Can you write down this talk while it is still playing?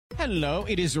Hello,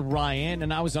 it is Ryan,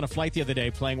 and I was on a flight the other day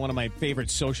playing one of my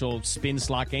favorite social spin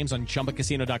slot games on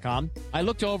ChumbaCasino.com. I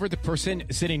looked over at the person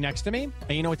sitting next to me, and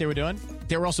you know what they were doing?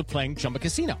 They were also playing Chumba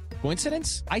Casino.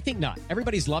 Coincidence? I think not.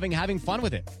 Everybody's loving having fun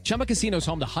with it. Chumba Casino is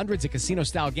home to hundreds of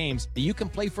casino-style games that you can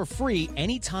play for free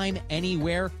anytime,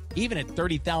 anywhere, even at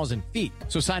 30,000 feet.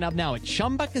 So sign up now at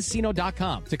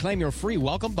ChumbaCasino.com to claim your free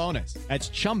welcome bonus. That's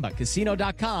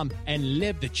ChumbaCasino.com and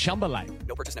live the Chumba life.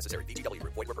 No purchase necessary. VGW.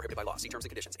 Void where prohibited by law. See terms and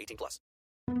conditions. 18+.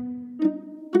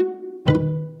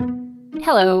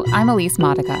 Hello, I'm Elise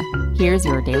Modica. Here's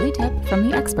your daily tip from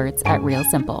the experts at Real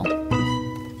Simple.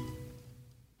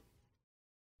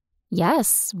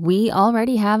 Yes, we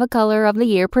already have a color of the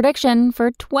year prediction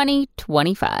for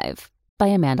 2025 by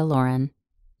Amanda Lauren.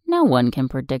 No one can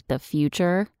predict the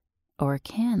future, or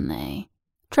can they?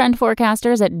 Trend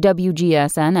forecasters at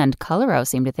WGSN and Coloro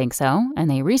seem to think so, and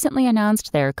they recently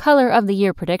announced their color of the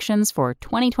year predictions for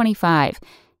 2025.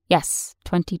 Yes,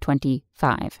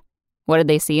 2025. What did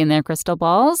they see in their crystal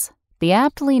balls? The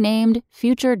aptly named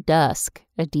Future Dusk,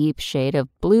 a deep shade of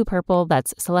blue-purple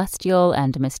that's celestial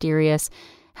and mysterious,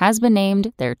 has been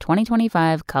named their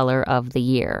 2025 color of the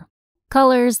year.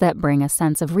 Colors that bring a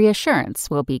sense of reassurance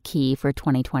will be key for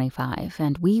 2025,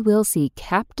 and we will see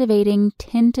captivating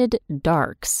tinted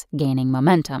darks gaining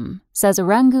momentum, says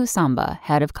Rangu Samba,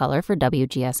 head of color for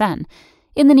WGSN.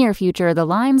 In the near future, the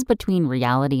lines between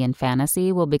reality and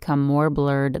fantasy will become more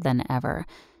blurred than ever.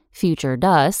 Future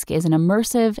Dusk is an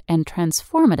immersive and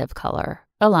transformative color,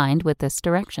 aligned with this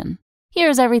direction.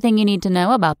 Here's everything you need to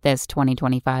know about this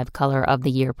 2025 Color of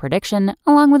the Year prediction,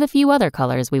 along with a few other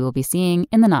colors we will be seeing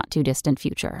in the not-too-distant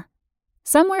future.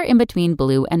 Somewhere in between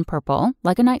blue and purple,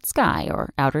 like a night sky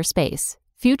or outer space,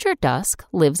 Future Dusk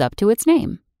lives up to its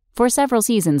name. For several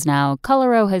seasons now,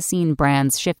 Coloro has seen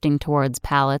brands shifting towards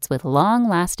palettes with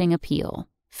long-lasting appeal.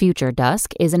 Future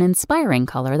Dusk is an inspiring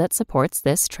color that supports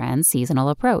this trans-seasonal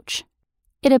approach.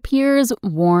 It appears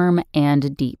warm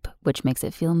and deep, which makes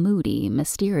it feel moody,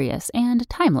 mysterious, and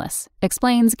timeless,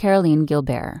 explains Caroline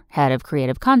Gilbert, head of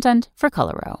creative content for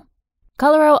Coloro.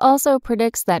 Coloro also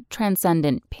predicts that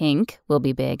transcendent pink will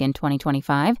be big in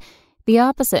 2025, the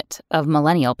opposite of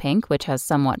millennial pink, which has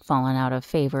somewhat fallen out of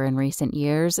favor in recent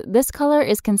years. This color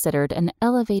is considered an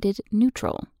elevated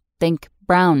neutral. Think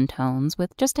brown tones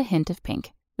with just a hint of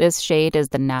pink. This shade is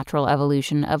the natural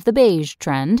evolution of the beige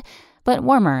trend, but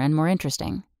warmer and more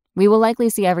interesting. We will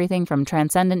likely see everything from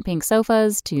transcendent pink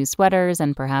sofas to sweaters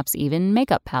and perhaps even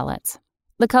makeup palettes.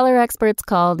 The color experts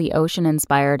call the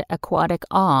ocean-inspired aquatic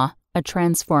awe a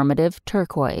transformative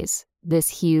turquoise. This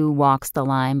hue walks the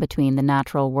line between the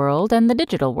natural world and the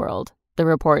digital world. The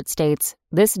report states,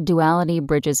 this duality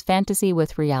bridges fantasy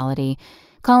with reality,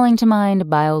 calling to mind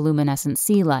bioluminescent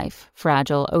sea life,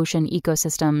 fragile ocean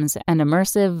ecosystems, and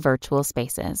immersive virtual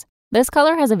spaces. This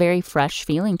color has a very fresh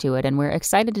feeling to it, and we're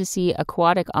excited to see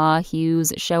aquatic awe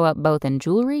hues show up both in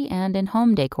jewelry and in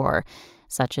home decor,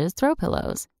 such as throw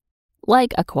pillows.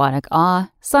 Like aquatic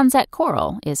awe, sunset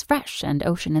coral is fresh and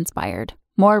ocean-inspired.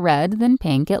 More red than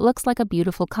pink, it looks like a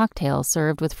beautiful cocktail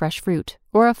served with fresh fruit,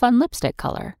 or a fun lipstick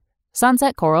color.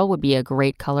 Sunset coral would be a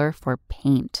great color for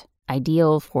paint,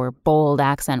 ideal for bold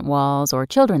accent walls or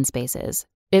children's spaces.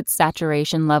 Its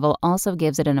saturation level also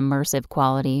gives it an immersive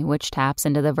quality, which taps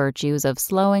into the virtues of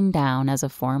slowing down as a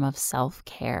form of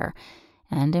self-care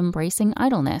and embracing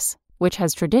idleness, which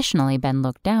has traditionally been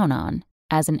looked down on,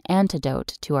 as an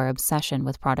antidote to our obsession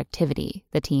with productivity,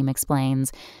 the team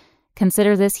explains.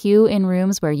 Consider this hue in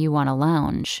rooms where you want to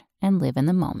lounge and live in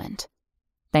the moment.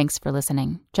 Thanks for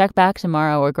listening. Check back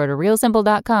tomorrow or go to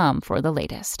realsimple.com for the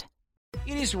latest.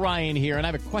 It is Ryan here, and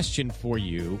I have a question for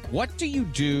you. What do you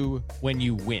do when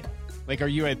you win? Like, are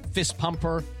you a fist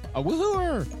pumper, a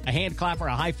woohooer, a hand clapper,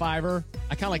 a high fiver?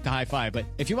 I kind of like the high five, but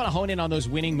if you want to hone in on those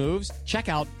winning moves, check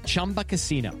out Chumba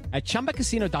Casino. At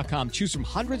ChumbaCasino.com, choose from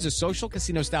hundreds of social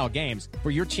casino-style games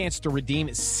for your chance to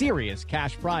redeem serious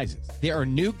cash prizes. There are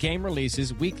new game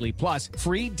releases weekly, plus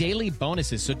free daily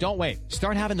bonuses, so don't wait.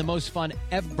 Start having the most fun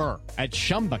ever at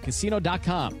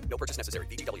ChumbaCasino.com. No purchase necessary.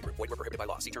 VGW. Void where prohibited by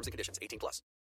law. See terms and conditions. 18+.